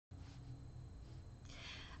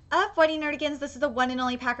Up, Whitey Nerdigans, this is the one and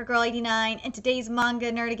only Packer Girl 89, and today's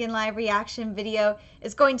Manga Nerdigan live reaction video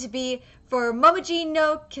is going to be for Momiji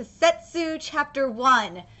no Kisetsu Chapter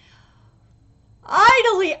 1.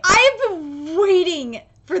 Idly, I've been waiting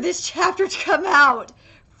for this chapter to come out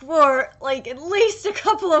for like at least a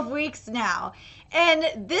couple of weeks now.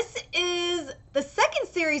 And this is the second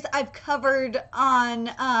series I've covered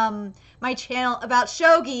on my channel about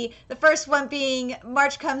shogi. The first one being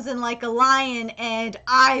March Comes In Like a Lion, and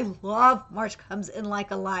I love March Comes In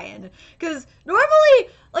Like a Lion. Because normally,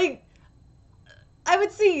 like, I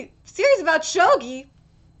would see series about shogi,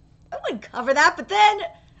 I wouldn't cover that, but then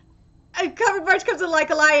I covered March Comes In Like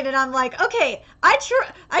a Lion, and I'm like, okay, I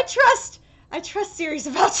trust series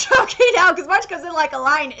about shogi now, because March Comes In Like a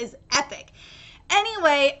Lion is epic.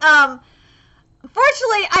 Anyway,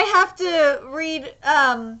 unfortunately, I have to read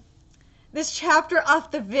this chapter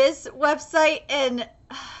off the Viz website, and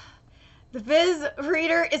the Viz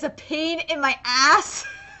reader is a pain in my ass.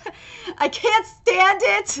 I can't stand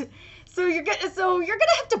it. So you're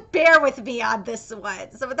gonna have to bear with me on this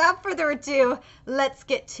one. So without further ado, let's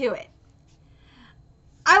get to it.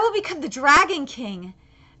 I will become the Dragon King.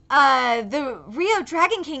 The Rio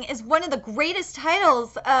Dragon King is one of the greatest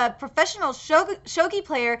titles a professional shogi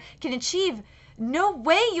player can achieve. No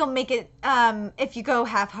way you'll make it if you go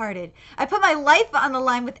half-hearted. I put my life on the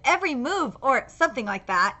line with every move, or something like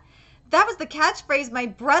that. That was the catchphrase my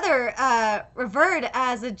brother revered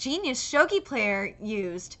as a genius shogi player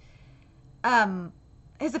used.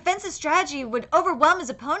 His offensive strategy would overwhelm his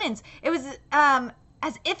opponents. It was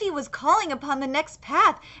as if he was calling upon the next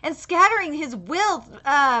path and scattering his will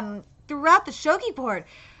throughout the shogi board.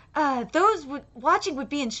 Those watching would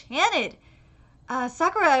be enchanted.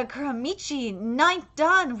 Sakura Kuramichi, Ninth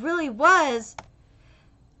Dawn, really was,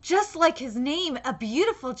 just like his name, a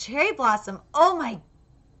beautiful cherry blossom. Oh my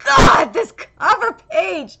god, this cover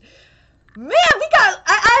page! Man, we got,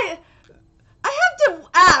 I have to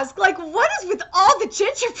ask, like, what is with all the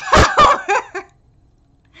ginger power?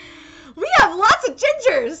 We have lots of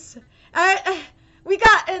gingers. We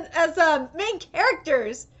got as main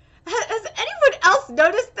characters. Has anyone else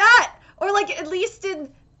noticed that? Or like at least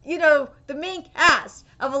in, you know, the main cast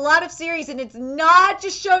of a lot of series, and it's not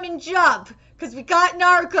just Shonen Jump, because we got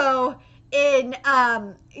Naruto in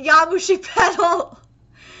Yamushi Pedal,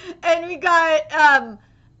 and we got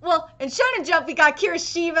well, in Shonen Jump we got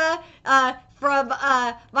Kirishima from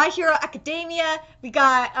My Hero Academia. We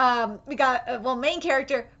got well, main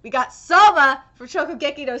character, we got Soma from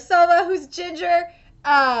Shokugeki no Soma, who's ginger.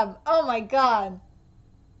 Oh my god.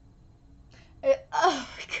 Oh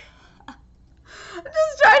my god. I'm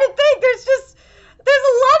just trying to think. There's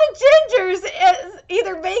a lot of gingers as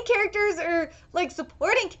either main characters or like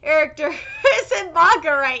supporting characters in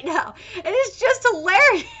manga right now, and it's just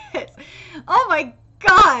hilarious. Oh my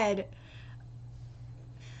god.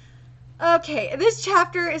 Okay, this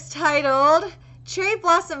chapter is titled Cherry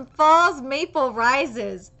Blossom Falls, Maple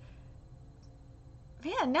Rises.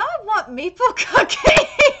 Man, now I want maple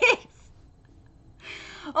cookies.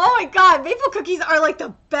 Oh my god, maple cookies are like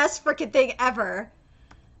the best freaking thing ever.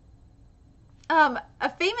 A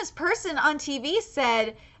famous person on TV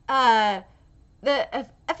said the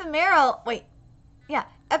ephemeral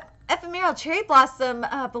cherry blossom,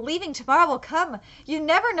 believing tomorrow will come. You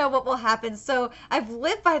never know what will happen, so I've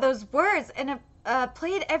lived by those words and have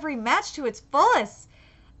played every match to its fullest.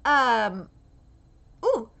 Taking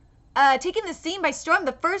the scene by storm,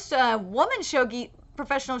 the first woman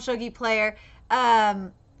professional shogi player,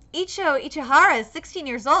 Icho Ichihara, is 16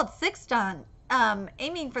 years old, 6th Dan,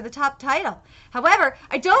 aiming for the top title. However,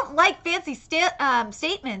 I don't like fancy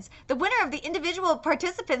statements. The winner of the individual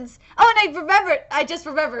participants. Oh, and I just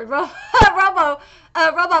remembered. Robot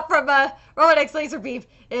from Robot X Laser Beef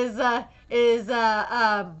is a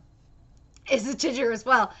ginger as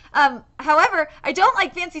well. However, I don't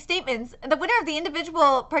like fancy statements. The winner of the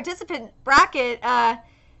individual participant bracket,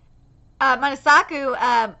 Manasaku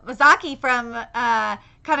Mazaki from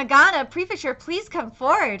Kanagana Prefecture, please come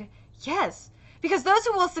forward. Yes. Because those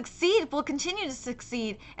who will succeed will continue to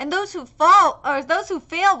succeed, and those who fail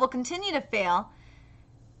will continue to fail.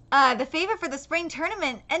 The favorite for the spring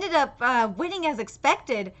tournament ended up winning as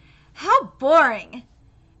expected. How boring.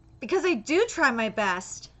 Because I do try my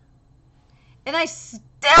best. And I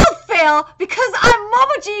still fail because I'm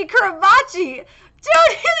Momiji Kuramachi.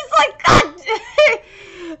 Dude, he's like, God.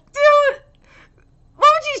 Dude.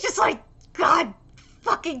 Momoji's just like, God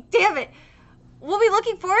fucking damn it. We'll be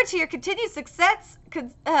looking forward to your continued success,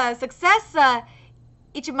 Ichimarada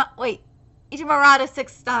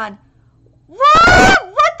 6th Dan.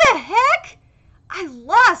 What? What the heck? I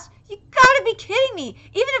lost. You gotta be kidding me.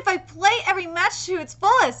 Even if I play every match to its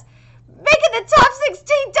fullest, making the top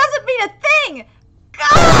 16 doesn't mean a thing.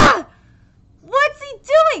 Gah! What's he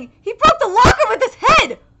doing? He broke the locker with his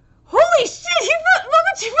head. Holy shit,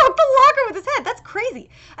 Momiji broke the locker with his head. That's crazy.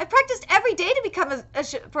 I practiced every day to become a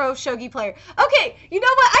pro shogi player. Okay, you know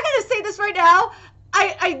what? I gotta say this right now.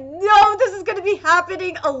 I know this is going to be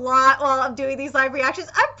happening a lot while I'm doing these live reactions.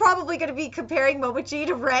 I'm probably going to be comparing Momiji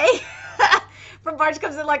to Ray from March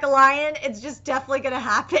Comes In Like a Lion. It's just definitely going to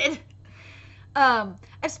happen.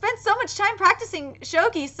 I've spent so much time practicing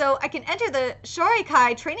shogi so I can enter the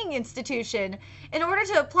Shorikai training institution. In order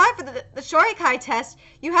to apply for the Shorikai test,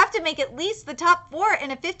 you have to make at least the top 4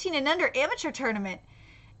 in a 15 and under amateur tournament.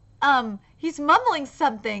 He's mumbling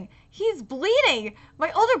something. He's bleeding.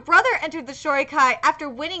 My older brother entered the Shorikai after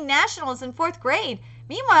winning nationals in 4th grade.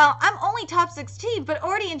 Meanwhile, I'm only top 16, but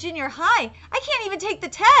already in junior high. I can't even take the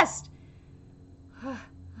test. I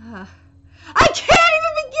can't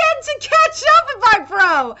even begin to catch up with my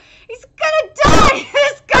bro. He's gonna die.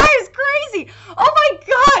 This guy is crazy. Oh my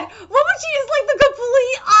god. Momiji is like the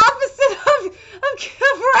complete opposite of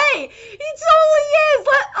Ray. He totally is.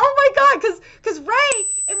 Oh my god. Because Ray,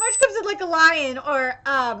 in March Comes In Like a Lion, or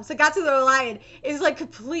Sagatsu the Lion, is like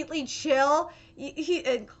completely chill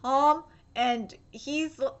and calm, and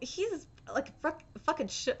he's like a fucking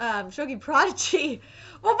shogi prodigy.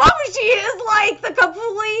 Well, Momiji is like the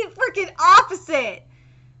complete freaking opposite.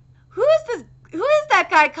 Who is that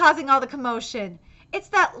guy causing all the commotion? It's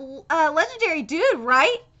that legendary dude,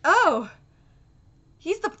 right? Oh,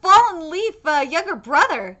 he's the Fallen Leaf younger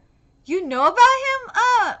brother. You know about him,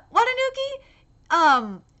 Watanuki?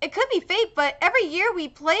 It could be fate, but every year we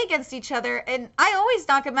play against each other, and I always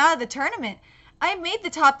knock him out of the tournament. I made the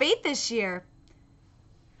top 8 this year.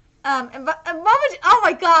 And Momiji, oh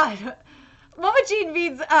my god. Momiji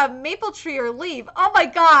means maple tree or leaf. Oh my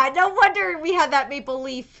god, no wonder we had that maple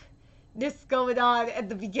leaf-ness going on at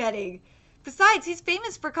the beginning. Besides, he's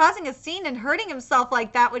famous for causing a scene and hurting himself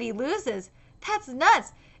like that when he loses. That's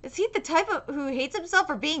nuts. Is he the type who hates himself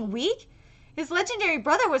for being weak? His legendary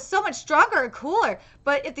brother was so much stronger and cooler,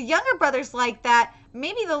 but if the younger brother's like that,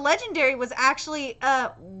 maybe the legendary was actually,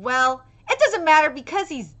 well, it doesn't matter because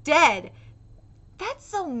he's dead. That's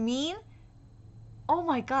so mean. Oh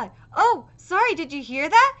my god. Oh, sorry, did you hear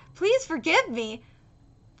that? Please forgive me.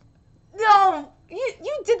 No,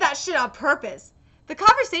 you did that shit on purpose. The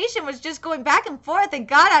conversation was just going back and forth and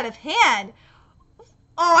got out of hand.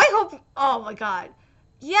 Oh, I hope, oh my god.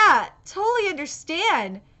 Yeah, totally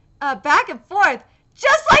understand. Back and forth.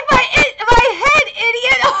 Just like my head,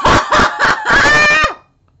 idiot!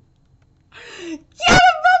 Get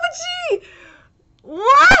him, Momiji!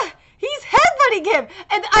 What? He's headbutting him!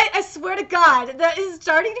 And I swear to God, that is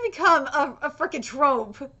starting to become a freaking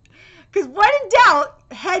trope. Because when in doubt,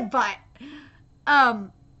 headbutt.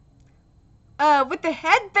 With the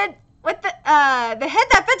head bent, with the head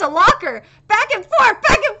that bent a locker. Back and forth,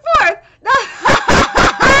 back and forth!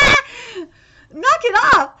 Knock it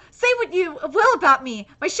off! Say what you will about me.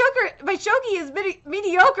 My shogi is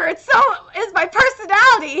mediocre, and so is my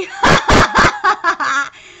personality.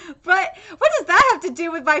 But what does that have to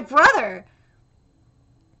do with my brother?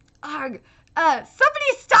 Arg!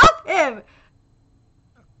 Somebody stop him!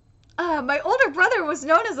 My older brother was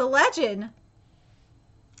known as a legend.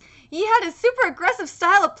 He had a super aggressive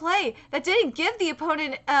style of play that didn't give the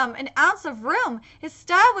opponent an ounce of room. His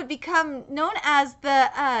style would become known as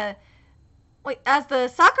the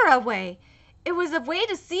Sakura way. It was a way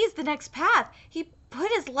to seize the next path. He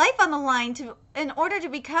put his life on the line in order to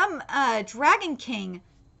become Dragon King.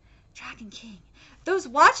 Dragon King. Those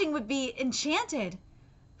watching would be enchanted.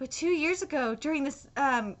 But 2 years ago, during the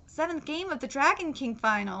 7th game of the Dragon King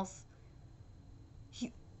finals,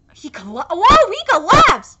 he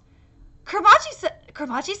collapsed.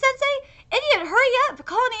 Kuramachi-sensei? Idiot, hurry up!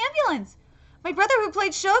 Call an ambulance! My brother, who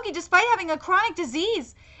played shogi despite having a chronic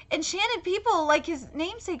disease, enchanted people like his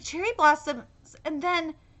namesake Cherry Blossoms, and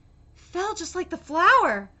then fell just like the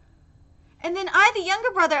flower. And then I, the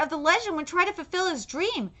younger brother of the legend, would try to fulfill his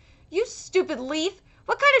dream. You stupid leaf!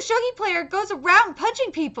 What kind of shogi player goes around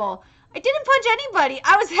punching people? I didn't punch anybody.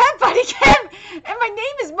 I was headbutting him, and my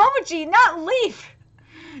name is Momiji, not Leaf.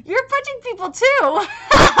 You're punching people too.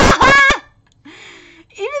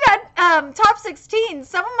 Even at top 16,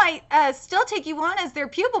 someone might still take you on as their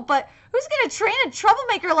pupil, but who's going to train a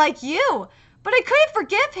troublemaker like you? But I couldn't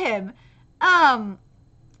forgive him.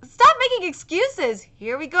 Stop making excuses.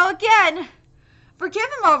 Here we go again. Forgive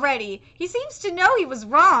him already. He seems to know he was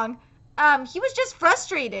wrong. He was just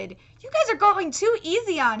frustrated. You guys are going too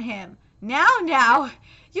easy on him. Now,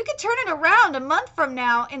 you can turn it around a month from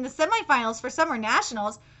now in the semifinals for Summer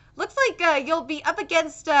Nationals. Looks like you'll be up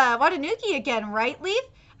against Watanuki again, right, Leaf?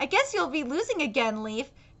 I guess you'll be losing again,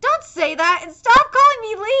 Leaf. Don't say that and stop calling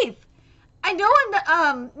me Leaf. I know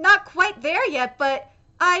I'm not quite there yet, but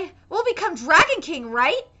I will become Dragon King,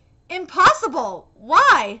 right? Impossible.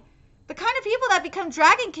 Why? The kind of people that become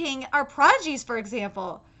Dragon King are prodigies, for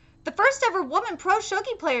example. The first ever woman pro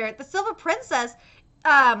shogi player, the Silver Princess,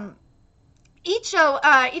 Ichamara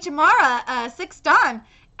 6 Dan.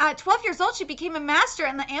 At 12 years old, she became a master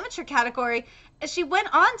in the amateur category. She went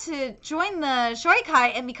on to join the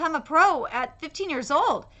Shorikai and become a pro at 15 years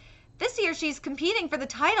old. This year, she's competing for the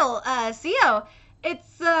title, Seo.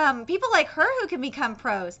 It's people like her who can become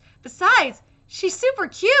pros. Besides, she's super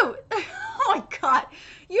cute. Oh my god,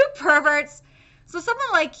 you perverts. So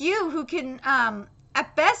someone like you who can,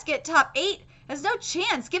 at best, get top 8 has no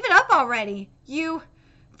chance. Give it up already.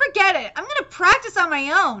 Forget it. I'm gonna practice on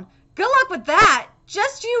my own. Good luck with that.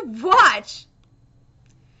 Just you watch.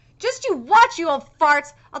 Just you watch, you old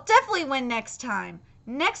farts. I'll definitely win next time.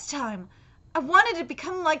 Next time. I wanted to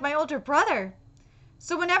become like my older brother.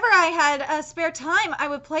 So whenever I had spare time, I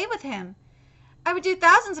would play with him. I would do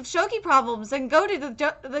thousands of shogi problems and go to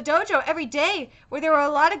the dojo every day where there were a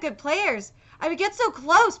lot of good players. I would get so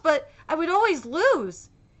close, but I would always lose.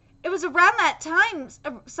 It was around that time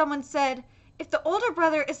someone said, if the older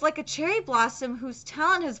brother is like a cherry blossom whose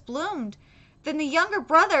talent has bloomed, then the younger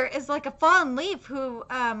brother is like a fallen leaf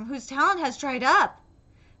whose talent has dried up.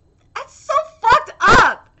 That's so fucked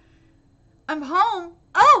up! I'm home.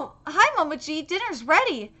 Oh, hi Momiji, dinner's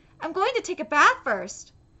ready. I'm going to take a bath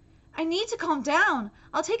first. I need to calm down.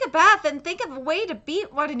 I'll take a bath and think of a way to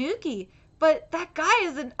beat Watanuki. But that guy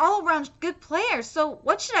is an all-around good player, so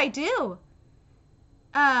what should I do?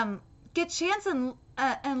 Get chance and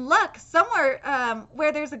luck somewhere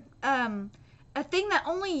where there's a thing that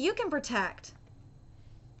only you can protect.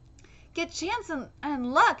 Get chance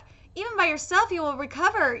and luck. Even by yourself, you will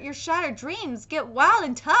recover your shattered dreams. Get wild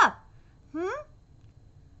and tough.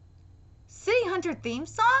 City Hunter theme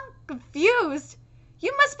song? Confused.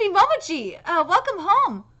 You must be Momiji. Welcome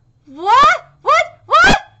home. What?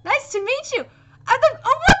 Nice to meet you. What the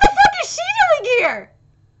fuck is she doing here?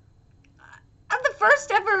 I'm the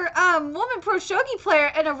first ever woman pro shogi player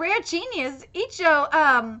and a rare genius,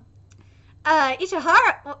 Ichihara.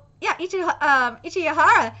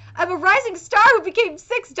 I'm a rising star who became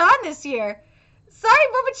 6 Dan this year. Sorry,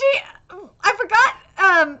 Momiji, I forgot.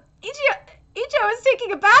 Icho is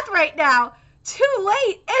taking a bath right now. Too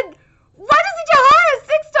late. And why does Ichihara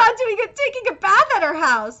 6 Dan taking a bath at her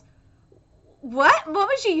house? What,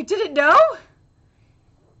 Momiji, you didn't know?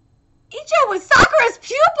 Icho was Sakura's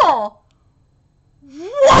pupil.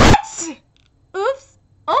 What? Oops.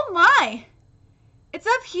 Oh my. It's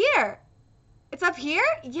up here. It's up here?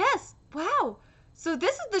 Yes. Wow. So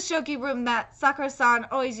this is the shogi room that Sakura-san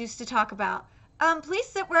always used to talk about. Please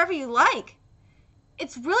sit wherever you like.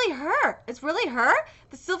 It's really her. It's really her?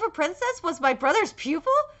 The Silver Princess was my brother's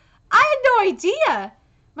pupil? I had no idea.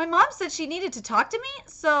 My mom said she needed to talk to me,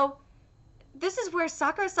 so this is where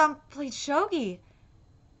Sakura-san played shogi.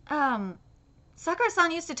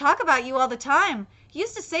 Sakura-san used to talk about you all the time. He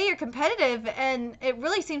used to say you're competitive, and it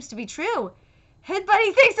really seems to be true. Head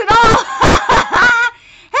buddy thinks it all!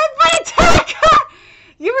 Head buddy tech!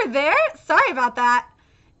 You were there? Sorry about that.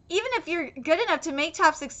 Even if you're good enough to make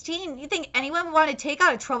top 16, you think anyone would want to take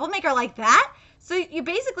out a troublemaker like that? So you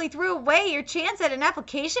basically threw away your chance at an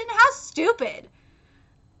application? How stupid.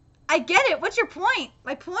 I get it. What's your point?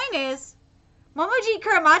 My point is, Momiji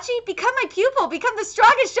Kuramachi, become my pupil. Become the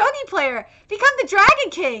strongest shogi player. Become the Dragon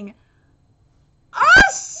King. Oh,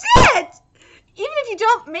 shit! Even if you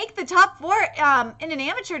don't make the top 4 in an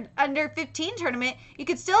amateur under 15 tournament, you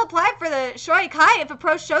could still apply for the Shorikai if a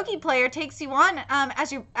pro shogi player takes you on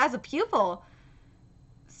as a pupil.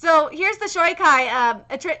 So here's the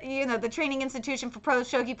Shorikai, the training institution for pro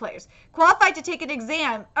shogi players. Qualified to take an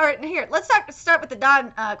exam. Or here, let's start with the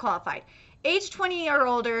non-qualified. Age 20 or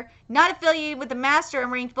older, not affiliated with the master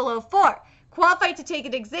and ranked below 4. Qualified to take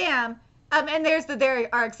an exam. And there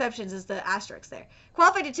are exceptions, is the asterisk there.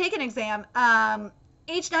 Qualified to take an exam,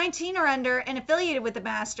 age 19 or under and affiliated with the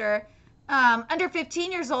master, under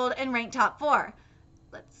 15 years old and ranked top 4.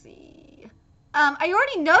 Let's see. I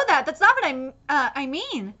already know that. That's not what I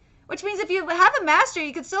mean. Which means if you have a master,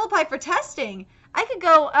 you could still apply for testing. I could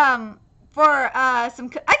go for some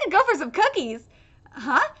cookies.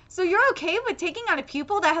 Huh? So you're okay with taking on a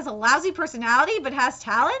pupil that has a lousy personality but has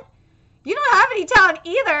talent? You don't have any talent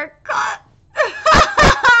either.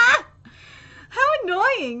 How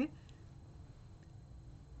annoying.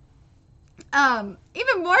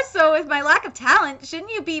 Even more so with my lack of talent,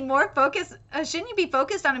 shouldn't you be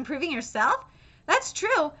focused on improving yourself? That's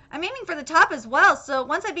true. I'm aiming for the top as well, so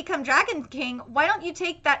once I become Dragon King, why don't you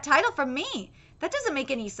take that title from me? That doesn't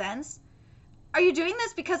make any sense. Are you doing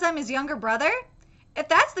this because I'm his younger brother? If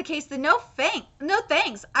that's the case, then no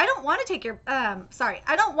thanks. I don't want to take your,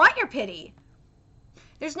 I don't want your pity.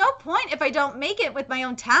 There's no point if I don't make it with my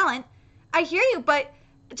own talent. I hear you, but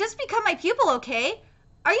just become my pupil, okay?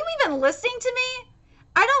 Are you even listening to me?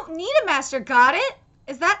 I don't need a master, got it?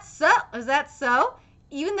 Is that so? Is that so?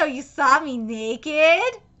 Even though you saw me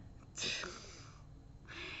naked?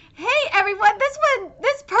 Hey everyone,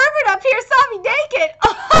 this pervert up here saw me naked.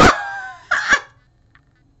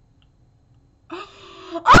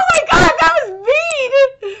 Oh my god, that was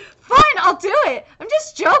mean! Fine, I'll do it. I'm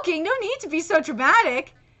just joking. No need to be so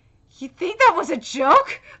dramatic. You think that was a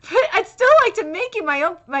joke? But I'd still like to make you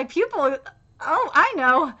my pupil. Oh, I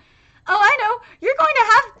know. You're going to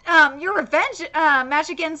have your revenge match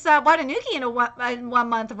against Watanuki in one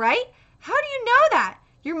month, right? How do you know that?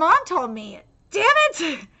 Your mom told me. Damn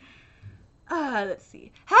it! Let's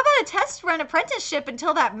see. How about a test run apprenticeship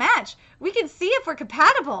until that match? We can see if we're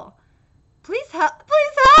compatible. Please help!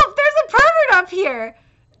 Please help! There's a pervert up here!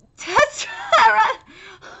 Test run!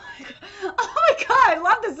 Oh my god, I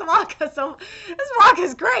love this manga. This manga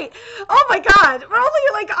is great. Oh my god, we're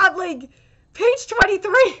only on page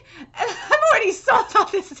 23, and I'm already sold on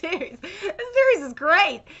this series. This series is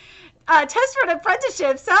great. Test run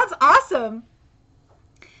apprenticeship sounds awesome.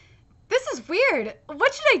 This is weird.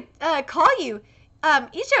 What should I call you?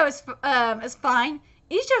 Icho is fine.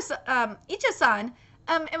 Icho-san.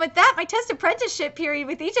 And with that, my test apprenticeship period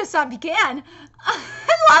with Icho-san began. I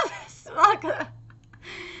love this manga.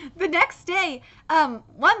 The next day, 1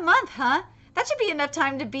 month, huh? That should be enough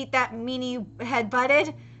time to beat that meanie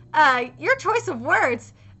head-butted. Your choice of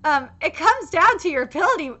words. It comes down to your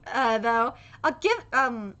ability, though. I'll give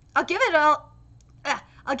it all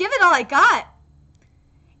I got.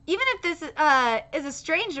 Even if this is a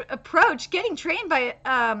strange approach, getting trained by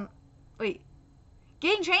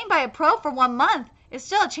a pro for 1 month is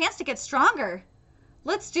still a chance to get stronger.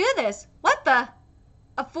 Let's do this. What the?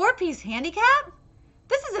 A 4-piece handicap?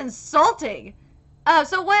 This is insulting.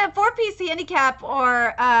 So what a 4-piece handicap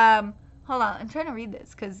or hold on, I'm trying to read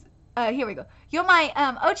this because here we go. Yomai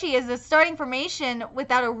Ochi is a starting formation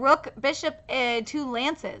without a rook, bishop, and 2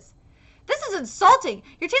 lances. This is insulting.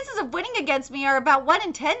 Your chances of winning against me are about 1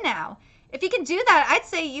 in 10 now. If you can do that, I'd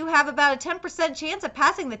say you have about a 10% chance of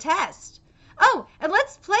passing the test. Oh, and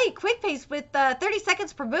let's play quick pace with 30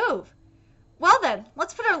 seconds per move. Well then,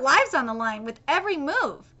 let's put our lives on the line with every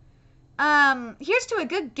move. Here's to a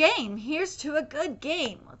good game. Here's to a good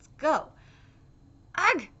game. Let's go.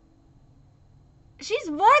 Ugh. She's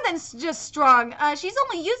more than just strong. She's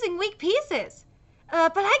only using weak pieces.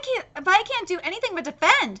 But I can't do anything but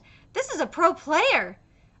defend. This is a pro player.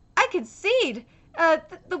 I concede.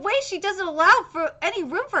 The way she doesn't allow for any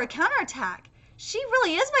room for a counterattack. She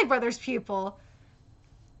really is my brother's pupil.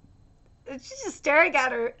 She's just staring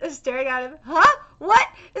at him. Huh? What?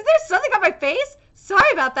 Is there something on my face?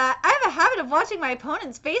 Sorry about that. I have a habit of watching my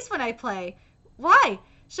opponent's face when I play. Why?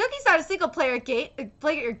 Shogi's not a single player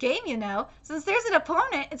game, you know. Since there's an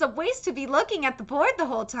opponent, it's a waste to be looking at the board the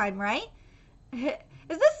whole time, right? Is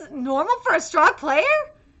this normal for a strong player?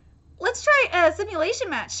 Let's try a simulation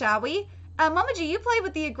match, shall we? Momiji, you play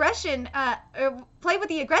with the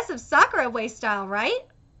aggressive Sakura way style, right?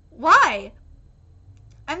 Why?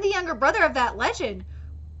 I'm the younger brother of that legend.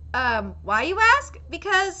 Why, you ask?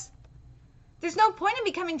 Because there's no point in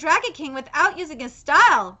becoming Dragon King without using his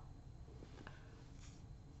style.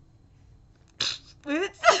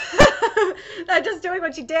 I'm just doing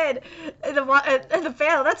what you did in the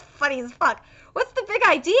fail. That's funny as fuck. What's the big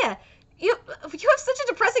idea? You have such a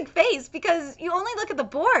depressing face because you only look at the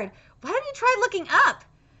board. Why don't you try looking up?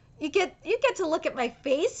 You get to look at my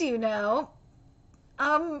face, you know.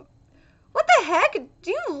 What the heck?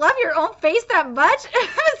 Do you love your own face that much?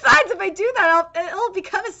 Besides, if I do that, it'll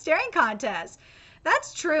become a staring contest.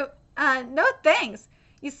 That's true. No thanks.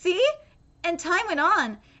 You see? And time went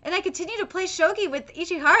on, and I continued to play shogi with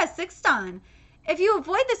Ichihara 6th Dan. If you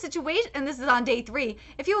avoid the situation, and this is on day 3,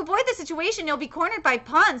 if you avoid the situation, you'll be cornered by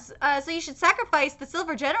pawns, so you should sacrifice the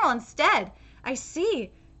silver general instead. I see.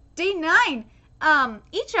 Day 9.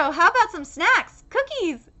 Icho, how about some snacks?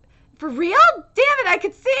 Cookies? For real? Damn it, I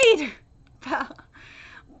concede.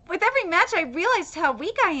 With every match, I realized how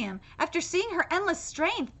weak I am after seeing her endless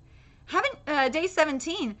strength. Day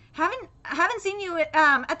 17. Haven't seen you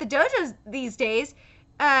at the dojos these days.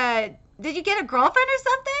 Did you get a girlfriend or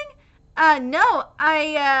something? No,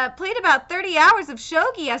 I played about 30 hours of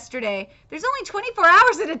shogi yesterday. There's only 24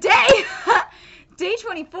 hours in a day. Day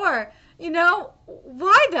 24. You know,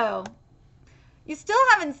 why though? You still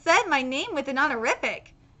haven't said my name with an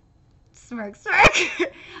honorific. Smirk, smirk.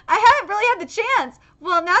 I haven't really had the chance.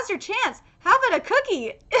 Well, now's your chance. How about a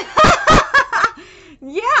cookie?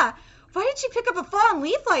 Yeah. Why did you pick up a fallen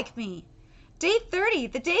leaf like me? Day 30,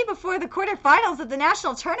 the day before the quarterfinals of the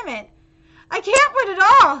national tournament. I can't win at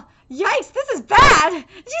all. Yikes, this is bad. She's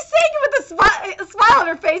saying it with a smile on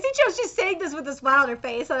her face. She's saying this with a smile on her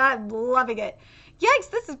face, and I'm loving it. Yikes,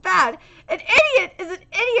 this is bad. An idiot is an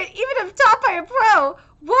idiot, even if taught by a pro.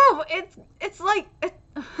 Whoa, it's like...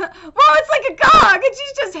 Whoa, it's like a gong, and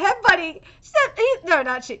she's just headbutting. No,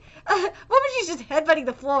 not she. Momoji's just headbutting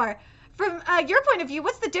the floor. From your point of view,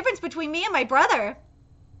 what's the difference between me and my brother?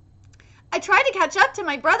 I tried to catch up to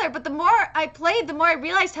my brother, but the more I played, the more I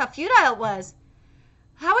realized how futile it was.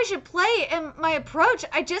 How I should play and my approach,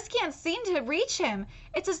 I just can't seem to reach him.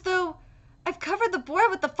 It's as though I've covered the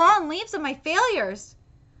board with the fallen leaves of my failures.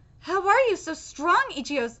 How are you so strong,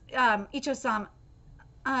 Icho-san?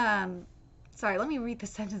 Sorry, let me read the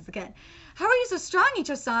sentence again. How are you so strong,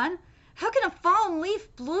 Icho-san? How can a fallen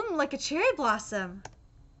leaf bloom like a cherry blossom?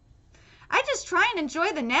 I just try and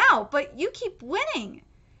enjoy the now, but you keep winning.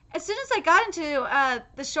 As soon as I got into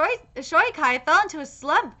the Shoikai, I fell into a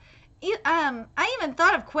slump. I even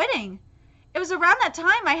thought of quitting. It was around that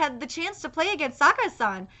time I had the chance to play against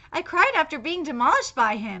Sakura-san. I cried after being demolished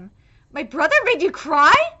by him. My brother made you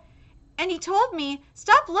cry? And he told me,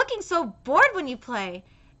 stop looking so bored when you play.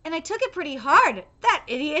 And I took it pretty hard. That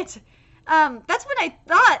idiot. That's when I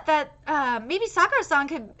thought that maybe Sakura-san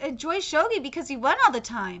could enjoy shogi because he won all the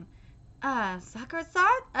time.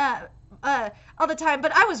 Sakura-san? All the time,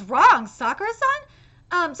 but I was wrong.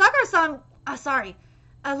 Sakura-san? Sakura-san, sorry.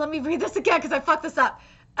 Let me read this again because I fucked this up.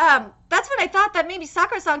 That's when I thought that maybe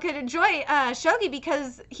Sakura-san could enjoy shogi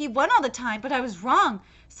because he won all the time, but I was wrong.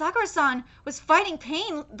 Sakura-san was fighting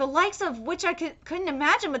pain, the likes of which I couldn't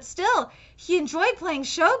imagine, but still, he enjoyed playing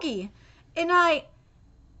shogi. And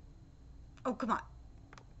oh, come on.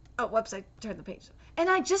 Oh, whoops, I turned the page. And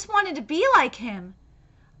I just wanted to be like him.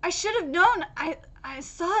 I should have known. I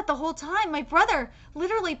saw it the whole time. My brother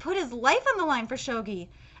literally put his life on the line for shogi.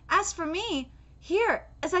 As for me, here,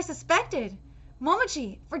 as I suspected.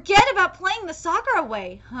 Momiji, forget about playing the Sakura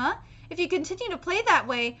way, huh? If you continue to play that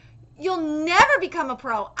way, you'll never become a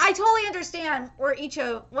pro. I totally understand what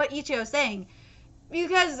Ichio is saying.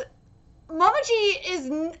 Because Momiji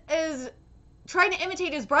is trying to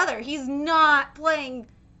imitate his brother. He's not playing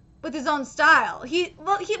with his own style.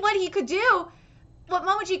 What Momiji could do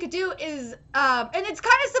is, and it's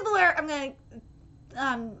kind of similar. I'm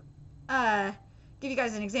gonna give you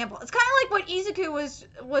guys an example. It's kind of like what Izuku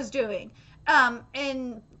was doing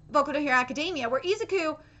in Boku no Hero Academia, where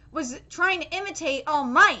Izuku was trying to imitate All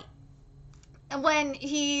Might, and when what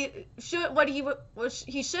he should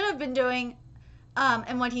have been doing,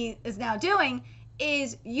 and what he is now doing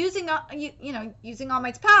is using using All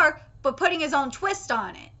Might's power, but putting his own twist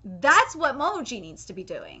on it. That's what Momiji needs to be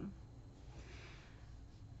doing.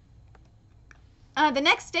 The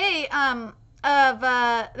next day of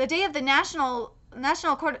the day of the national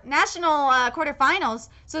quarterfinals.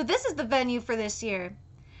 So this is the venue for this year.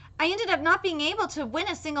 I ended up not being able to win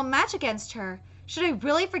a single match against her. Should I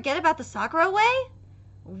really forget about the Sakura way?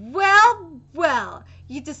 Well,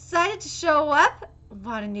 you decided to show up,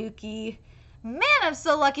 Watanuki. Man, I'm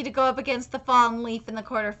so lucky to go up against the fallen leaf in the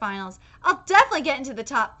quarterfinals. I'll definitely get into the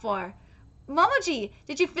top 4. Momiji,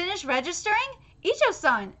 did you finish registering?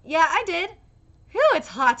 Icho-san, yeah, I did. Whew, it's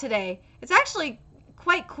hot today. It's actually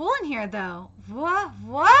quite cool in here, though. What?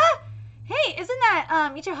 Hey, isn't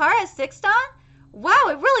that Ichihara's 6-dan? Wow,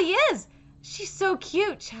 it really is. She's so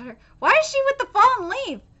cute, Chatter. Why is she with the fallen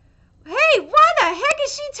leaf? Hey, why the heck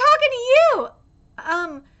is she talking to you?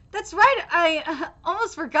 That's right. I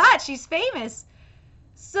almost forgot. She's famous.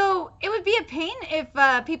 So it would be a pain if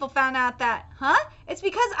people found out that, huh? It's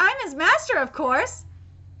because I'm his master, of course.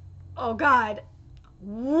 Oh, God.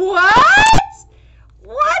 What?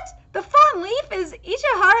 What? The fallen leaf is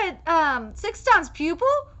Ichihara 6-dan's pupil?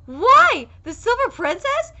 Why? The Silver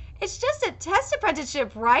Princess? It's just a test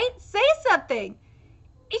apprenticeship, right? Say something.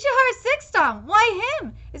 Ichihara 6-dan, why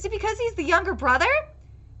him? Is it because he's the younger brother?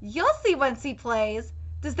 You'll see once he plays.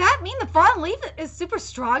 Does that mean the fallen leaf is super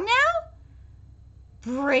strong now?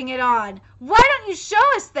 Bring it on. Why don't you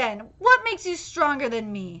show us then? What makes you stronger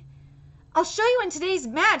than me? I'll show you in today's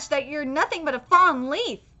match that you're nothing but a fallen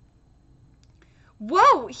leaf.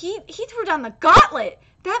 Whoa, he threw down the gauntlet.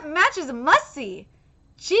 That match is a must-see.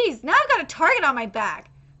 Jeez, now I've got a target on my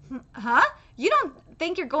back. Huh? You don't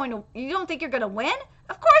think you're gonna win?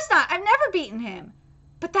 Of course not. I've never beaten him.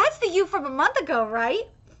 But that's the you from a month ago, right?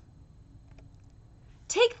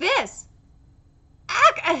 Take this.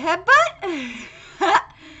 Ack, a headbutt?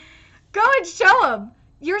 Go and show him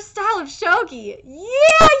your style of shogi. Yeah,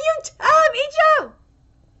 you tell him, Icho!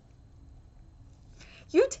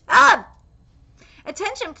 You tell him!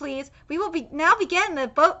 Attention, please. We will now begin the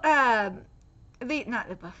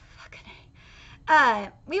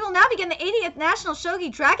we will now begin the 80th National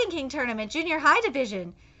Shogi Dragon King Tournament, Junior High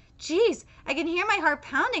Division. Jeez, I can hear my heart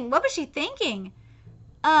pounding. What was she thinking?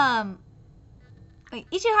 Wait,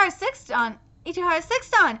 Ichihara Sixton.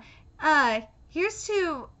 Here's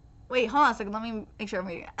to... Wait, hold on a second. Let me make sure I'm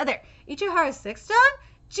reading it. There. Ichihara Sixton?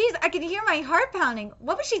 Jeez, I can hear my heart pounding.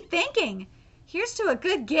 What was she thinking? Here's to a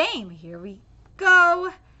good game. Here we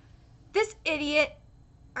go. This idiot.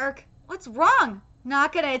 Ark, what's wrong?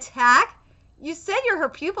 Not gonna attack? You said you're her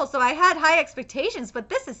pupil, so I had high expectations, but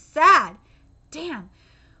this is sad. Damn.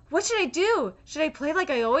 What should I do? Should I play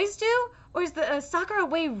like I always do? Or is the Sakura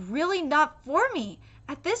way really not for me?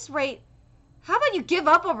 At this rate, how about you give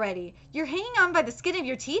up already? You're hanging on by the skin of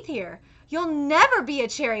your teeth here. You'll never be a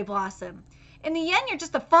cherry blossom. In the end, you're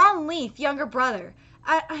just a fallen leaf, younger brother.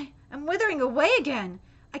 I'm withering away again.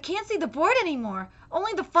 I can't see the board anymore.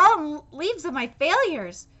 Only the fallen leaves of my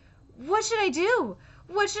failures. What should I do?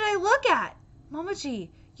 What should I look at?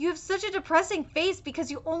 Momiji, you have such a depressing face because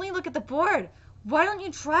you only look at the board. Why don't you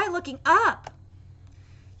try looking up?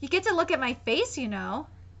 You get to look at my face, you know.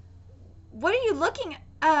 What are you looking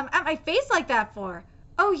at my face like that for?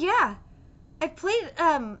 Oh, yeah. I've played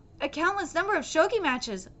a countless number of shogi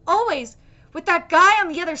matches, always with that guy on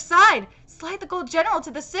the other side. Slide the gold general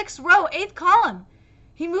to the 6th row, 8th column.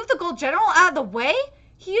 He moved the gold general out of the way?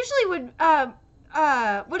 He usually would have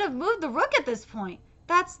moved the rook at this point.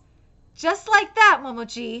 That's just like that,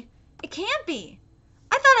 Momiji. It can't be.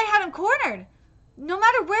 I thought I had him cornered. No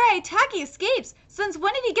matter where I attack, he escapes. Since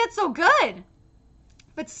when did he get so good?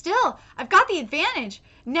 But still, I've got the advantage.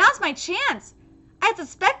 Now's my chance. I had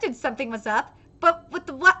suspected something was up, but with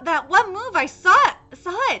that one move, I saw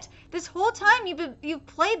it. This whole time, you've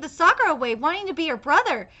played the Sakura way, wanting to be your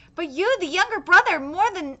brother. But you, the younger brother,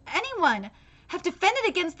 more than anyone, have defended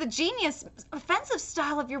against the genius offensive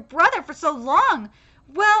style of your brother for so long.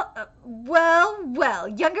 Well,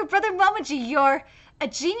 younger brother Momiji, you're a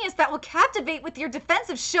genius that will captivate with your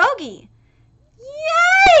defensive shogi.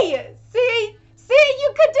 Yay! See,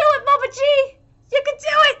 you could do it, Momiji. You could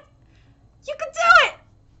do it.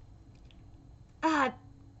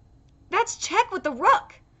 That's check with the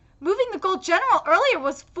rook. Moving the gold general earlier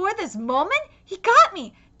was for this moment? He got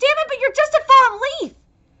me. Damn it, but you're just a fallen leaf.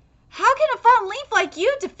 How can a fallen leaf like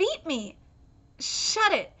you defeat me?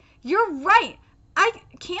 Shut it. You're right. I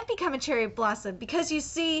can't become a cherry blossom because, you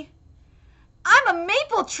see, I'm a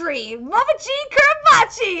maple tree. Momiji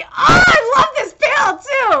Kuramachi. Oh, I love this panel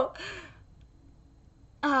too.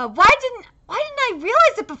 Why didn't I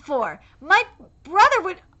realize it before? My brother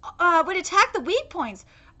would attack the weak points.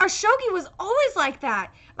 Our shogi was always like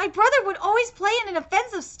that. My brother would always play in an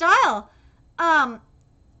offensive style.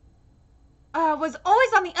 Was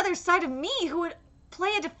always on the other side of me, who would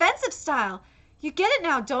play a defensive style. You get it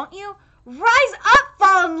now, don't you? Rise up,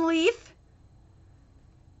 fallen leaf!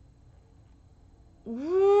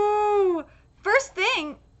 Woo! First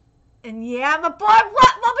thing, and yeah, my boy,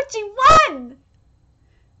 Momiji won!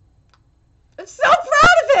 I'm so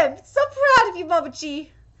proud of him! So proud of you,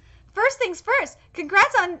 Momiji. First things first,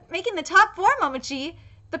 congrats on making the top 4, Momiji.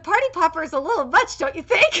 The party popper is a little much, don't you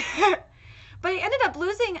think? But he ended up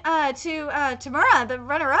losing to Tamura, the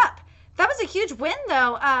runner-up. That was a huge win,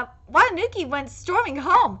 though. Watanuki went storming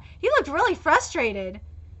home. He looked really frustrated.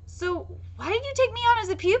 So, why did you take me on as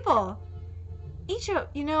a pupil? Icho,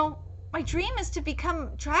 you know, my dream is to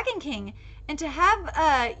become Dragon King and to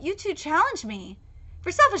have you two challenge me.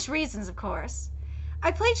 For selfish reasons, of course.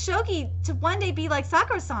 I played shogi to one day be like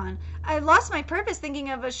Sakura-san. I lost my purpose thinking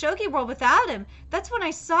of a shogi world without him. That's when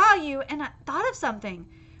I saw you and I thought of something.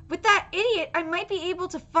 With that idiot, I might be able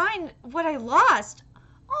to find what I lost.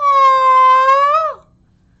 Oh!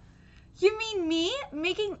 You mean me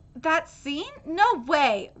making that scene? No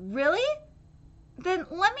way. Really? Then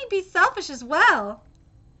let me be selfish as well.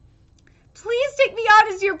 Please take me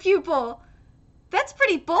on as your pupil. That's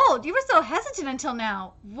pretty bold. You were so hesitant until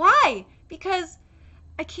now. Why? Because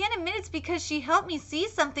I can't admit it's because she helped me see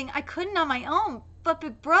something I couldn't on my own. But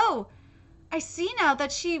big bro, I see now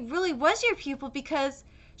that she really was your pupil because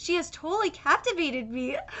she has totally captivated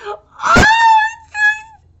me.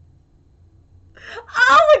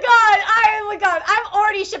 Oh my god, I'm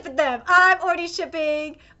already shipping them. I'm already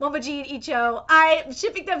shipping Momiji and Icho. I'm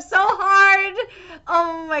shipping them so hard.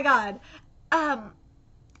 Oh my god.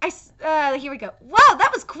 Here we go. Wow,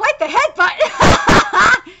 that was quite the headbutt.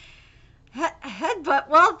 Headbutt?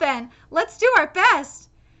 Well then, let's do our best.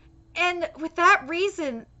 And with that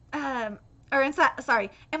reason, and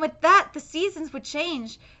with that, the seasons would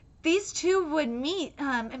change. These two would meet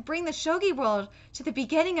and bring the shogi world to the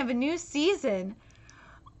beginning of a new season.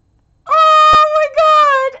 Oh my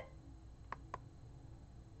god!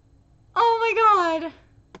 Oh my god!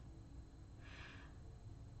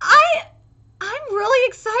 I'm really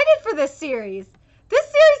excited for this series. This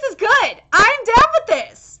series is good. I'm down with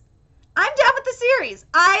this. I'm down with the series.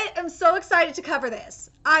 I am so excited to cover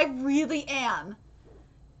this. I really am.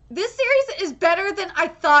 This series is better than I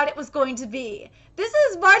thought it was going to be. This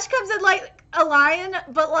is March Comes in Like a Lion,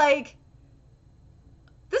 but like,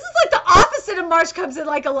 this is like the opposite of March Comes in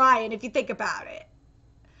Like a Lion, if you think about it.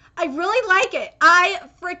 I really like it. I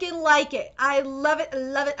freaking like it. I love it. I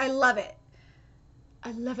love it. I love it.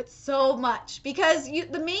 I love it so much because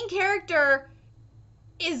the main character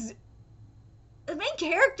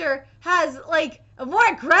has like a more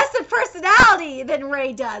aggressive personality than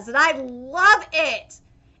Rei does, and I love it.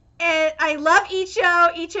 And I love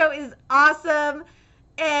Icho. Icho is awesome,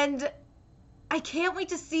 and I can't wait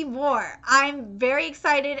to see more. I'm very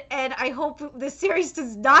excited, and I hope this series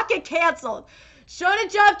does not get canceled.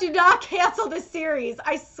 Shonen Jump, do not cancel this series.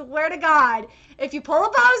 I swear to God, if you pull a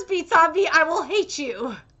Bob's Beats on me, I will hate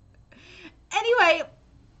you. Anyway,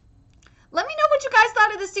 let me know what you guys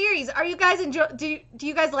thought of the series. Are you guys do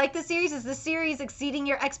you guys like the series? Is the series exceeding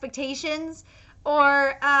your expectations?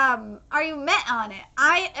 Or are you met on it?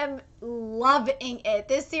 I am loving it.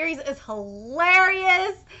 This series is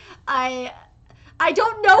hilarious. I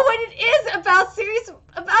don't know what it is about series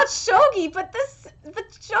about shogi, but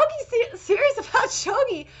shogi series about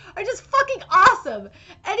shogi are just fucking awesome.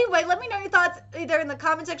 Anyway, let me know your thoughts either in the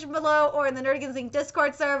comment section below or in the Nerdigans Inc.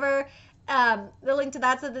 Discord server. The link to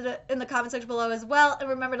that's in the comment section below as well. And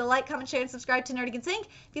remember to like, comment, share, and subscribe to Nerdigans Inc.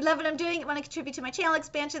 If you love what I'm doing and want to contribute to my channel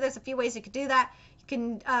expansion, there's a few ways you could do that. You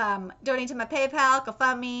can donate to my PayPal,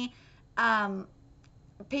 GoFundMe,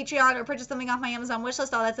 Patreon, or purchase something off my Amazon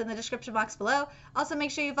wishlist. All that's in the description box below. Also,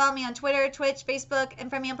 make sure you follow me on Twitter, Twitch, Facebook,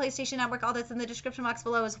 and friend me on PlayStation Network. All that's in the description box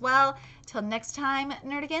below as well. Till next time,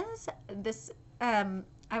 Nerdigans,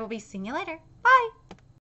 I will be seeing you later. Bye!